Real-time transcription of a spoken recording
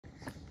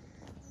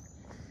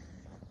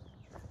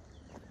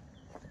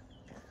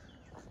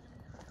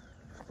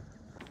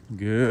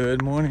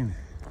Good morning.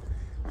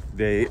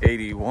 Day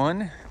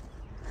 81,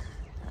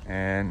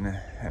 and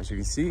as you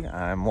can see,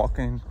 I'm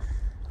walking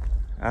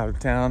out of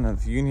town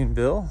of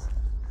Unionville.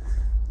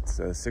 It's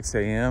 6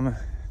 a.m.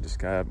 Just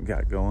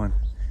got going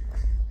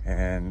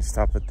and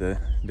stop at the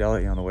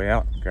deli on the way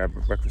out and grab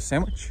a breakfast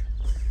sandwich.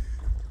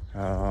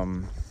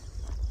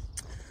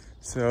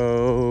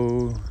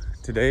 So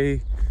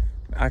today,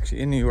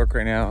 actually in New York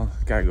right now,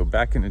 gotta go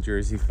back into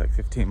Jersey for like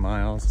 15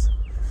 miles.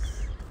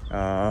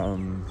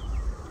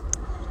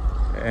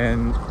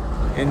 And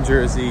in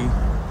Jersey,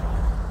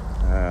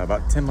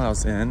 about 10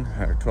 miles in,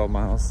 or 12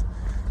 miles,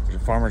 there's a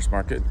farmer's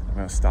market I'm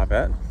gonna stop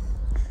at,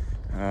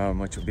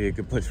 which will be a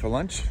good place for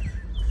lunch.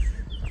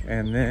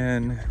 And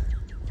then,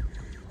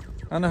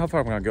 I don't know how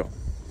far I'm gonna go.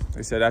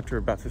 They said after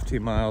about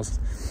 15 miles,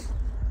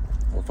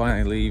 we'll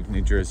finally leave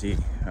New Jersey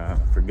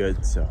for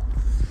good, so,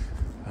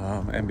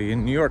 and be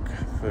in New York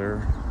for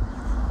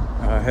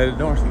headed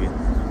north again.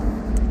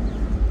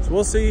 So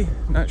we'll see,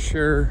 not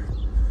sure.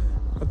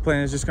 The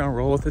plan is just gonna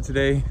roll with it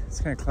today. It's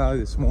kind of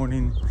cloudy this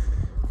morning.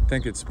 I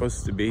think it's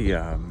supposed to be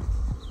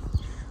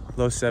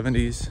low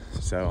 70s,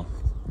 so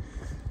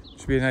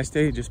should be a nice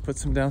day. Just put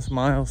down some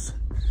miles.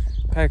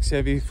 Pack's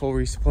heavy, full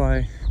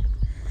resupply,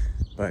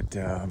 but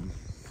that's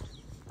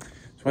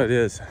what it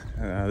is.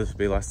 This will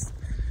be the last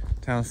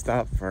town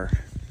stop for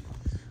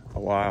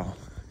a while.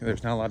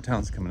 There's not a lot of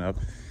towns coming up,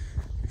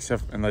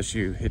 except unless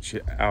you hitch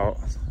it out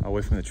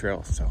away from the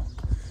trail. So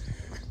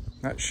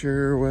not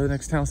sure where the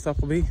next town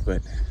stop will be,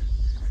 but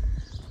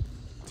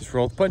just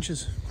roll the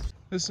punches.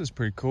 This is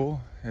pretty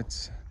cool.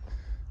 It's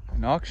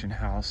an auction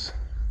house.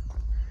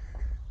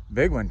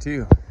 Big one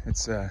too.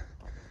 It's a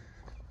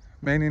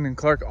Manning and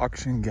Clark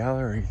Auction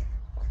Gallery.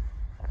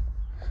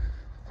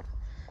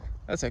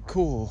 That's a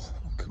cool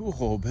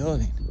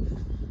building.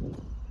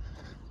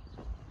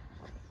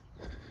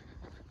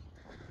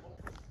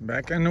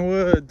 Back in the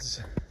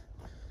woods.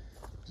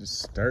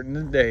 Just starting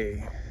the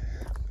day.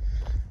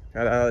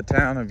 Got out of the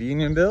town of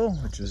Unionville,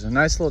 which is a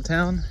nice little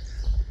town.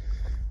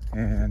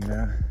 And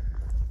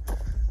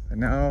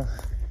now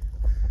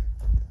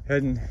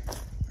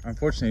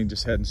unfortunately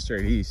just heading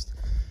straight east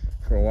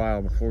for a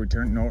while before we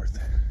turn north.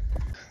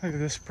 Look at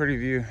this pretty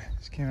view.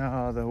 Just came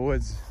out of the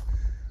woods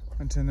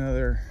onto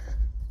another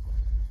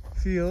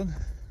field.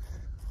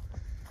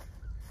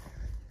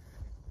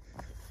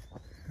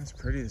 That's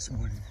pretty this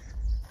morning.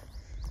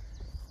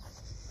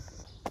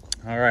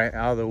 All right,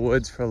 out of the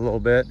woods for a little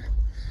bit.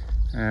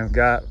 And I've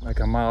got like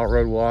a mile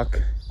road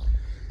walk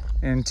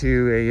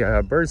into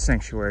a bird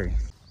sanctuary.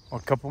 Well,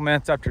 a couple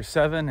minutes after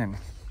 7, and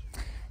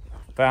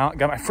got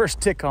my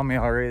first tick on me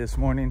already this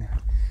morning.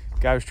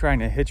 Guy was trying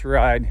to hitch a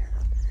ride.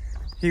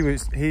 He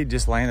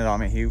just landed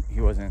on me.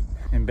 He wasn't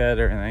in bed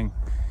or anything.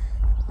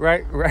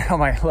 Right on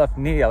my left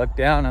knee, I looked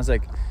down, I was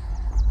like,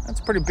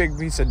 that's a pretty big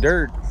piece of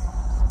dirt.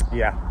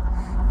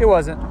 Yeah, it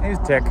wasn't, he was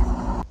a tick.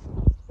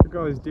 Look at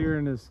all these deer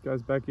in this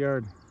guy's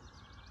backyard.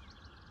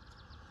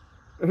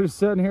 They're just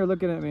sitting here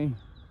looking at me.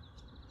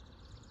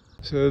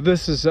 So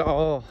this is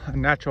all a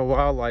natural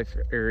wildlife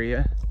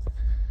area.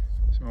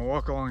 So I'm gonna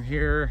walk along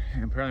here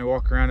and apparently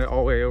walk around it all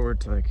the way over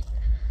to like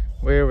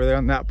way over there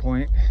on that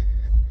point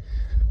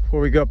before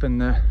we go up in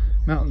the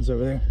mountains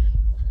over there.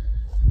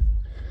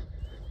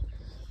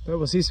 But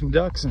we'll see some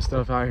ducks and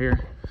stuff out here.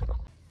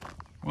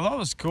 Well, that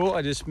was cool.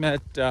 I just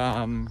met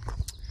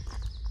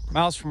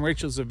Miles from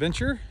Rachel's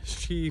Adventure.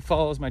 She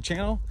follows my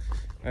channel,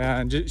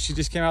 and she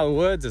just came out of the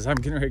woods as I'm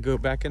getting ready to go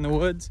back in the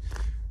woods.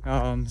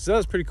 So that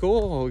was pretty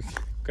cool. We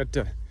got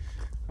to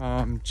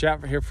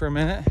chat here for a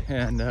minute,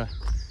 and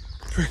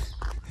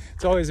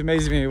it's always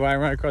amazing me when I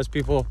run across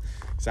people.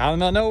 It's out in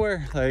the middle of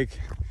nowhere, like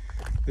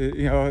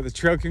the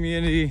trail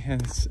community,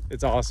 and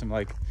it's awesome.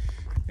 Like,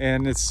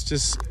 and it's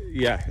just,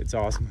 yeah, it's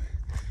awesome.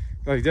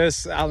 Like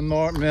this out in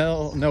the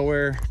middle of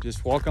nowhere,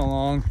 just walking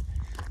along,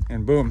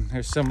 and boom,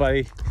 there's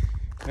somebody,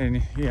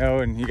 and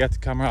and you got the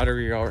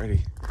camaraderie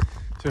already.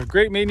 So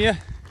great meeting you.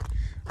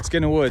 Let's get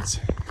in the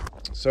woods.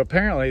 So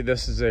apparently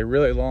this is a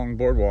really long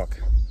boardwalk,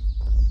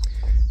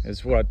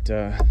 is what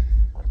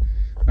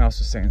Mouse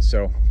was saying.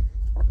 So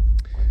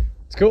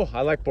it's cool.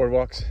 I like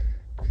boardwalks.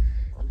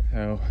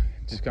 So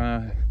just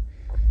gonna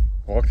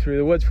walk through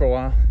the woods for a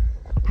while.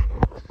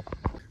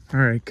 All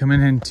right,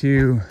 coming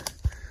into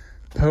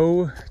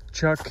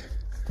Chuck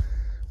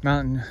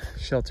Mountain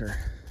Shelter.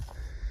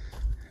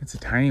 It's a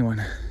tiny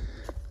one.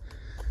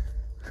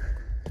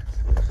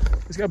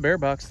 It's got a bear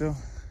box though.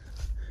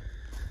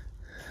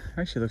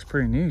 Actually looks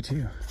pretty new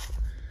too.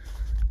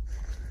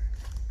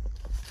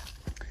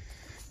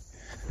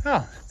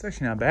 Oh, it's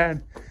actually not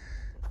bad.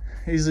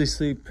 Easily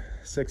sleep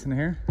 6 in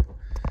here.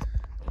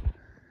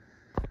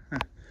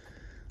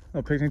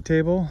 Little picnic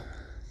table.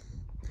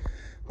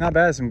 Not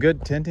bad, some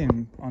good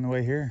tenting on the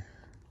way here.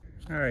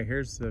 All right,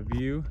 here's the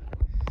view.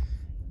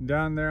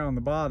 Down there on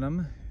the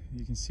bottom,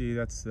 you can see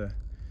that's the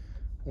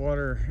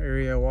water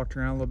area I walked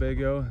around a little bit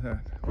ago, the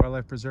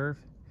wildlife preserve.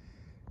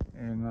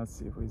 And let's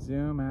see if we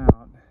zoom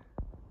out.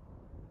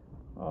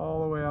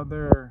 All the way out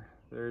there,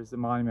 there's the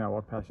monument I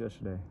walked past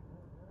yesterday.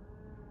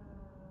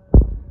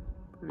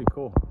 Pretty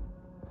cool.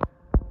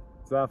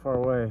 that far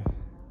away.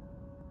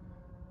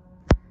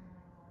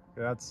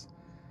 That's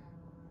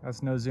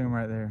no zoom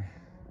right there.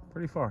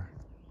 Pretty far.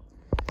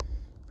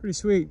 Pretty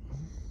sweet.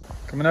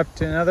 Coming up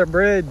to another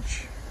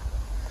bridge.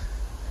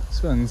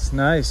 This one's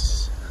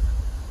nice.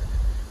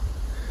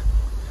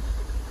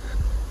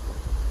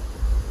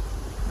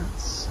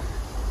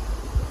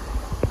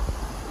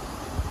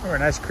 Oh, a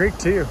nice creek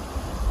too.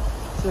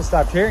 Just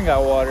stopped here and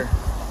got water.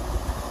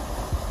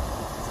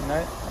 It's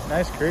a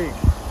nice creek.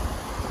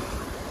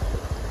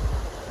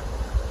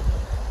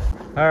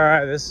 All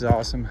right, this is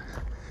awesome.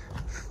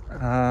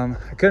 I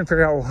couldn't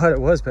figure out what it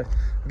was, but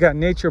we got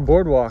nature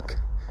boardwalk.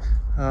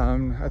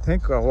 I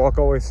think I'll walk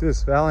all the way through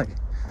this valley.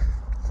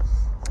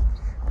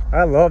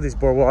 I love these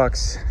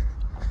boardwalks.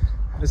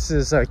 This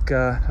is like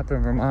up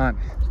in Vermont.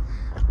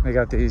 They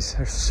got these,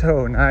 they're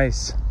so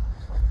nice.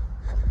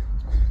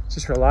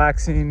 Just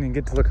relaxing and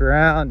get to look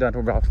around, don't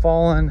worry about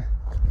falling.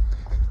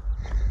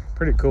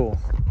 Pretty cool.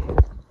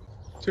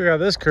 Check out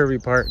this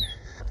curvy part.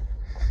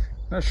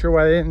 Not sure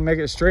why they didn't make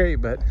it straight,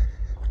 but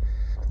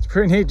it's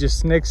pretty neat. Just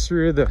snakes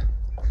through the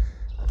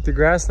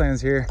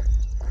grasslands here.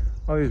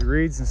 All these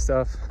reeds and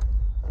stuff.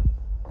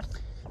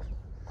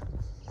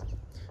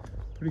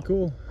 Pretty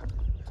cool.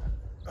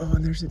 Oh,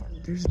 and there's a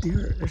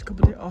deer. There's a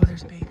couple deer. Oh,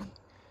 there's a baby.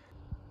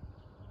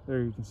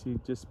 There you can see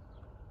just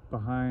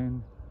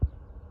behind.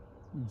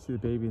 You can see the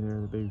baby there,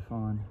 the baby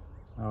fawn.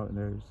 Oh,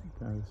 there's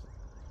guys.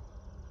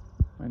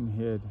 Went and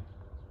hid.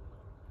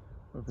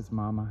 What if it's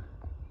mama?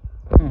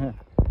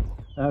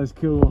 That was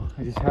cool.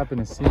 I just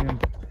happened to see him,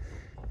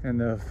 and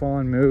the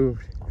fawn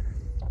moved,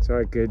 so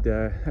I could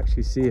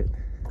actually see it.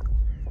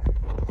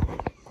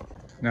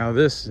 Now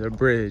this is a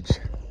bridge.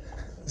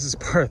 This is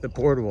part of the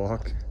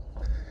boardwalk.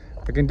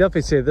 I can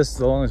definitely say this is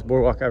the longest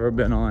boardwalk I've ever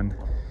been on.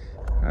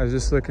 I was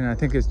just looking, I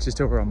think it's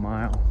just over a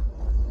mile.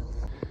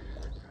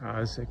 Oh,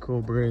 this is a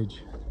cool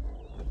bridge.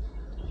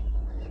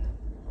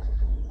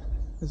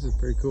 This is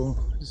pretty cool.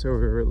 Just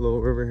over a little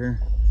river here.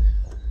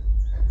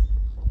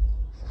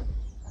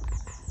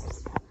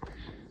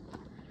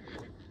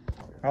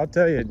 I'll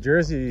tell you,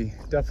 Jersey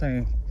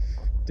definitely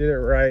did it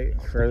right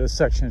for this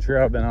section of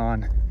trail I've been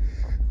on,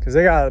 because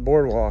they got the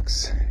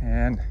boardwalks,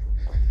 and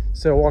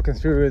instead of walking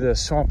through the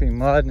swampy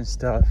mud and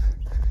stuff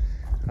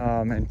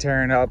and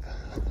tearing up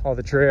all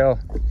the trail,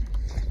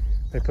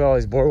 they put all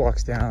these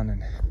boardwalks down,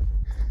 and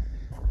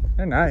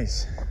they're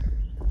nice.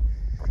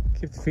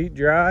 Keep the feet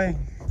dry,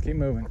 keep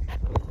moving.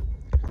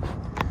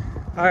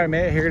 All right,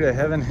 made it here to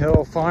Heaven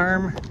Hill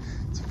Farm.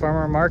 It's a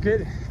farmer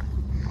market,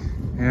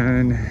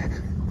 and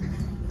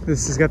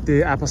this has got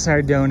the apple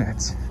cider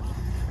donuts.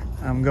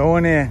 I'm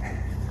going in.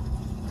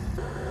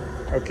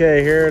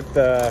 Okay, here at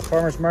the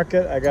farmer's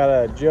market, I got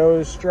a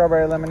Joe's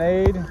strawberry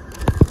lemonade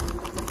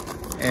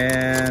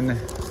and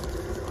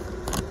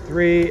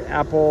 3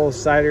 apple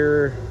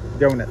cider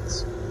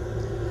donuts.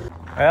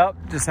 Well,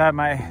 just had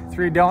my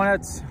 3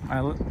 donuts,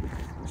 my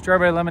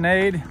strawberry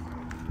lemonade.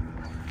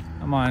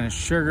 I'm on a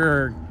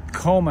sugar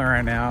coma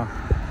right now.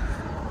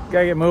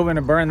 Gotta get moving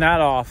to burn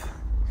that off.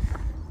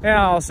 And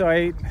I also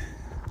ate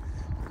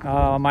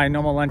my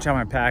normal lunch on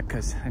my pack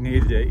because I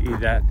needed to eat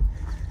that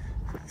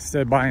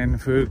instead of buying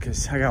food,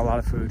 because I got a lot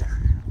of food.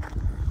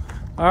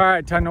 All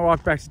right, time to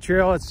walk back to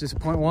trail. It's just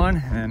point 1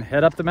 and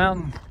head up the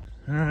mountain.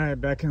 All right,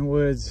 back in the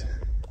woods,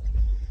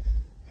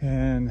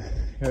 and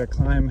gotta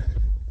climb.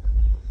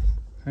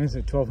 I think it's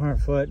like 1,200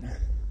 foot.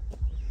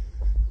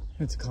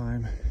 It's a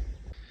climb.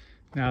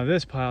 Now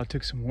this pile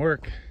took some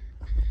work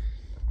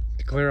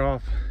to clear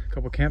off a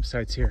couple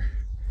campsites here.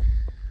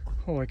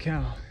 Holy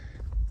cow.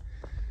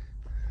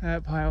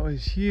 That pile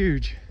is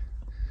huge.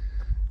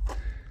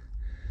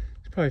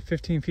 It's probably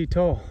 15 feet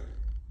tall.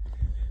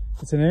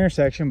 It's an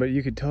intersection, but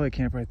you could totally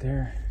camp right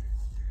there.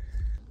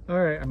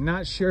 All right, I'm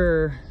not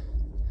sure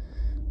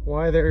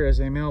why there is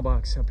a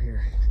mailbox up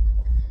here.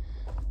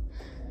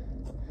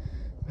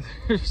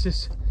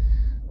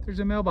 There's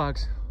a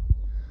mailbox.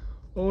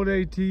 Old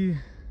AT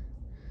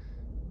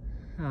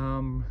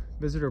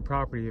visitor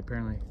property,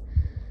 apparently.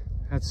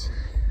 That's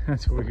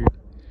weird.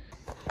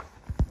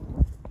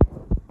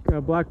 Got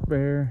a black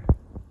bear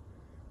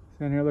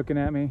standing here looking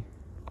at me.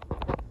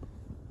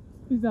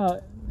 He's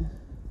not,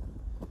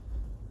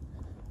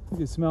 he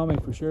can smell me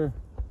for sure.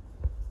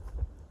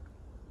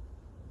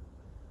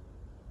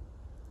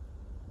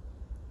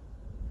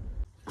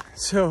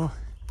 So,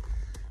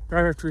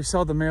 right after we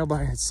saw the mail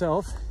by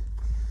itself,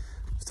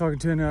 I was talking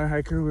to another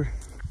hiker,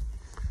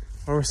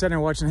 we're sitting there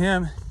watching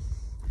him.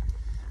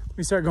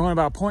 We start going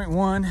about point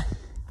 1.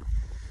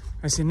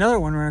 I see another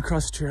one running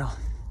across the trail.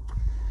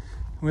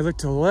 We look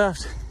to the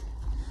left.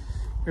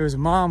 There was a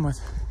mom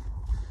with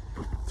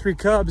 3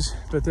 cubs,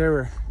 but they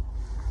were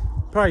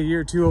probably a year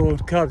or 2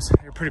 old cubs.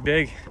 They were pretty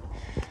big.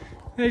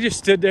 They just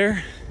stood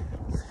there.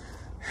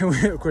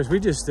 And of course,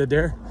 we just stood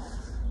there,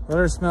 let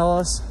her smell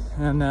us,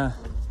 and then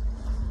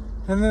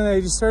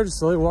they just started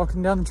slowly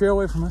walking down the trail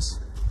away from us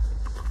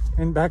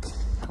and back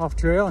off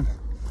trail. And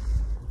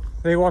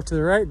they walked to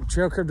the right, the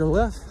trail curved to the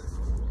left,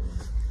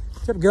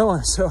 kept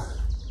going. So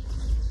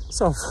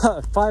saw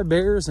 5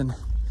 bears in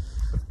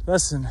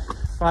less than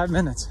 5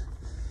 minutes.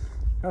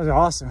 That was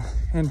awesome.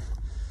 And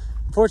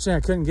unfortunately,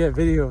 I couldn't get a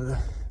video of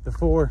the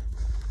 4.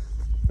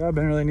 That would have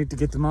been really neat to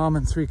get the mom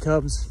and 3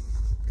 cubs.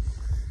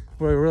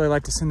 We would really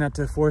like to send that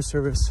to the Forest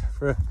Service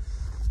for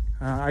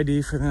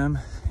ID for them.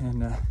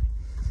 And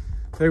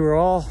they were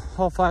all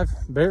 5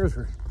 bears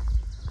were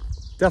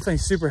definitely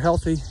super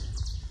healthy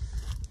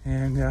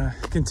and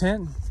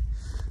content.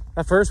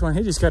 That first one,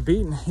 he just got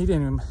beaten. He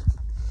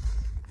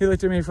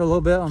looked at me for a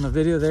little bit on the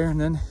video there, and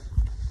then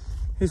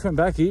he just went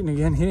back eating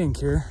again. He didn't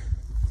care.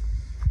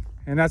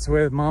 And that's the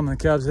way with mom and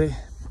the cubs.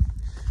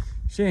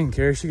 She didn't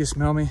care. She could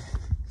smell me.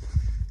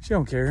 She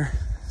don't care.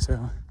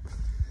 So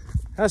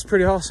that's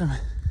pretty awesome.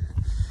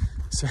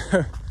 So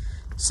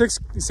 6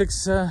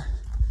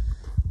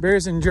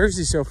 bears in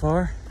Jersey so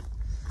far.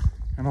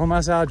 I'm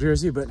almost out of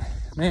Jersey, but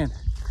man,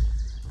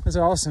 that's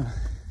awesome.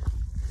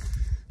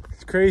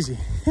 It's crazy.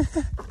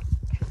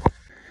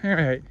 All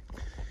right,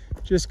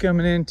 just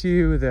coming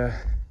into the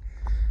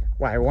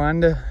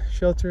Waiwanda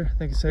shelter, I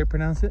think is how you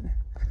pronounce it.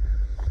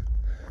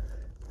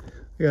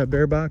 We got a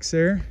bear box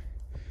there,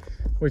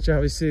 which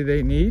obviously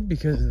they need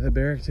because of the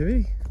bear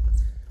activity.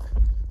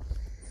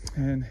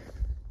 And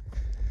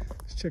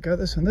let's check out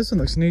this one. This one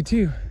looks new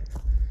too.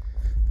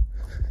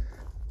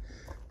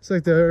 It's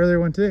like the earlier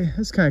one today.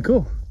 That's kind of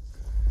cool.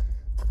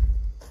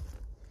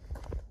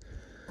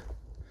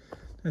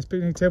 Nice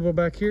picnic table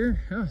back here.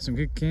 Oh, some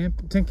good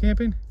tent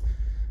camping.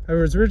 I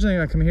was originally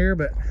gonna come here,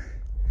 but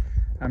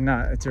I'm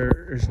not. It's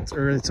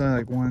early. It's only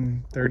like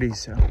 1:30,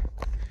 so. But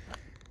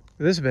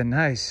this has been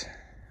nice.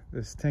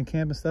 This tent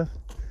camp and stuff.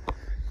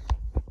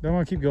 Don't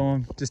want to keep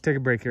going. Just take a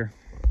break here.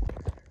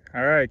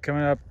 All right,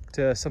 coming up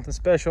to something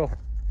special.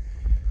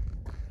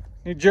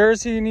 New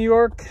Jersey, New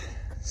York,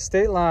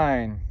 state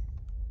line.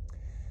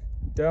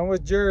 Done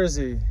with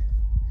Jersey.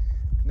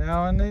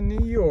 Now in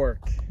New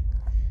York.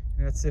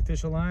 That's the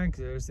official line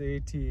because there's the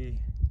AT.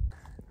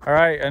 All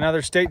right,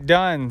 another state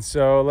done.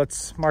 So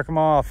let's mark them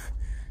off.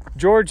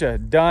 Georgia,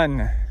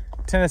 done.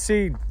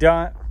 Tennessee,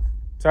 done.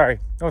 Sorry,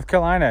 North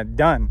Carolina,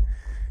 done.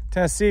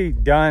 Tennessee,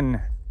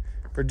 done.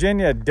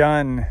 Virginia,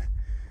 done.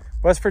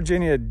 West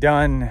Virginia,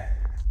 done.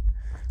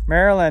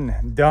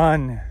 Maryland,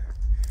 done.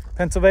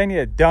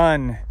 Pennsylvania,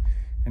 done.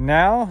 And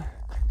now,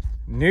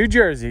 New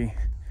Jersey,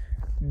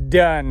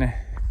 done.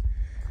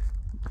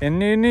 In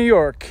New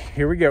York,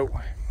 here we go.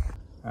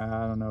 I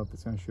don't know if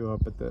it's going to show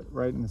up, but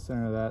right in the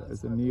center of that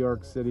is the New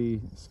York City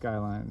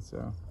skyline.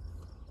 So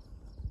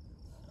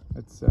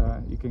it's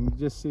you can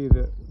just see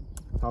the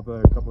top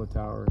of a couple of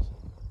towers.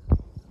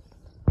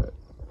 But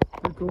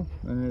pretty cool.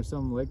 And there's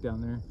some lake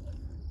down there.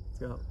 It's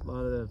got a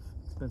lot of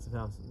expensive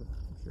houses,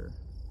 I'm sure.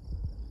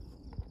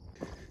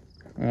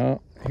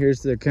 Well,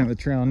 here's the kind of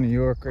the trail in New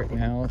York right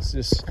now. It's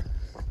just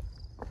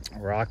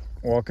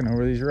walking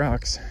over these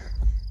rocks.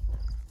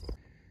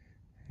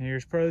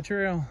 Here's part of the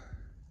trail.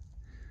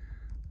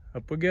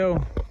 Up we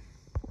go.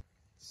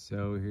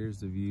 So here's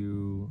the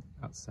view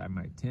outside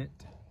my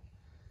tent.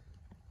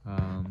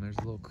 There's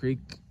a little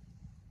creek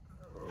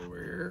over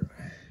here.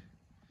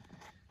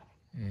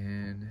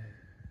 And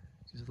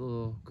just a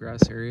little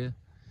grass area.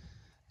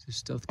 Just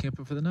stealth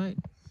camping for the night.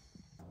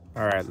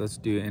 All right, let's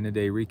do an end of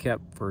day recap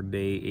for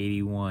day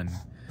 81.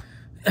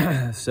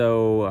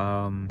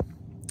 So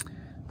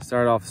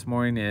started off this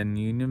morning in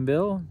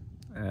Unionville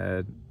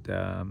at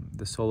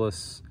the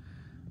Solace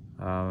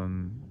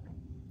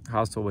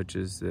hostel, which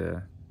is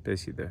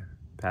basically the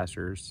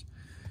pastor's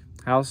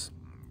house.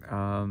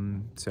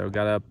 So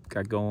got up,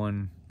 got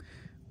going,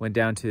 went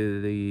down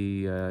to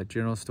the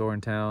general store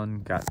in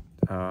town, got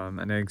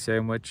an egg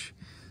sandwich,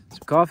 some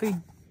coffee,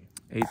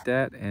 ate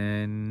that,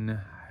 and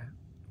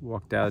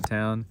walked out of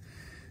town.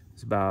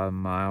 It's about a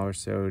mile or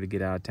so to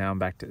get out of town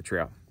back to the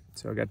trail.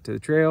 So I got to the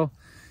trail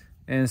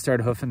and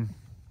started hoofing.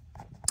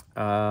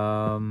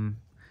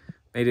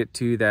 Made it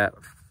to that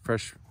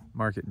Fresh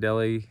Market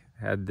Deli,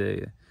 had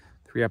the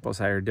 3 apple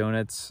cider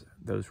donuts.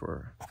 Those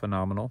were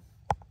phenomenal.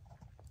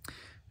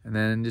 And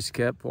then just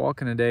kept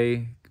walking a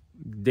day.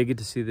 Did get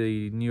to see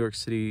the New York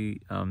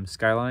City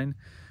skyline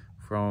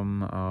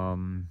from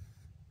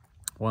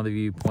one of the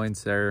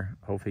viewpoints there.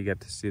 Hopefully you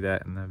get to see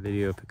that in the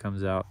video if it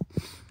comes out.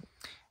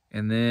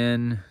 And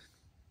then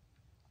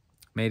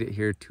made it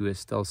here to a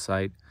stealth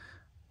site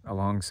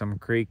along some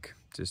creek,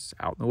 just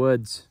out in the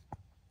woods.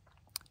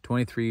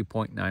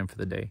 23.9 for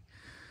the day.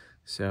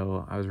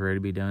 So I was ready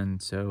to be done.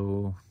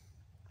 So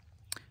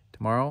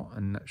tomorrow,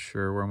 I'm not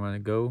sure where I'm going to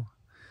go.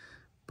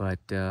 But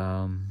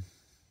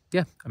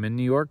yeah, I'm in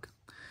New York.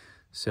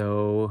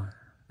 So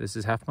this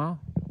is Half Mile.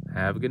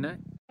 Have a good night.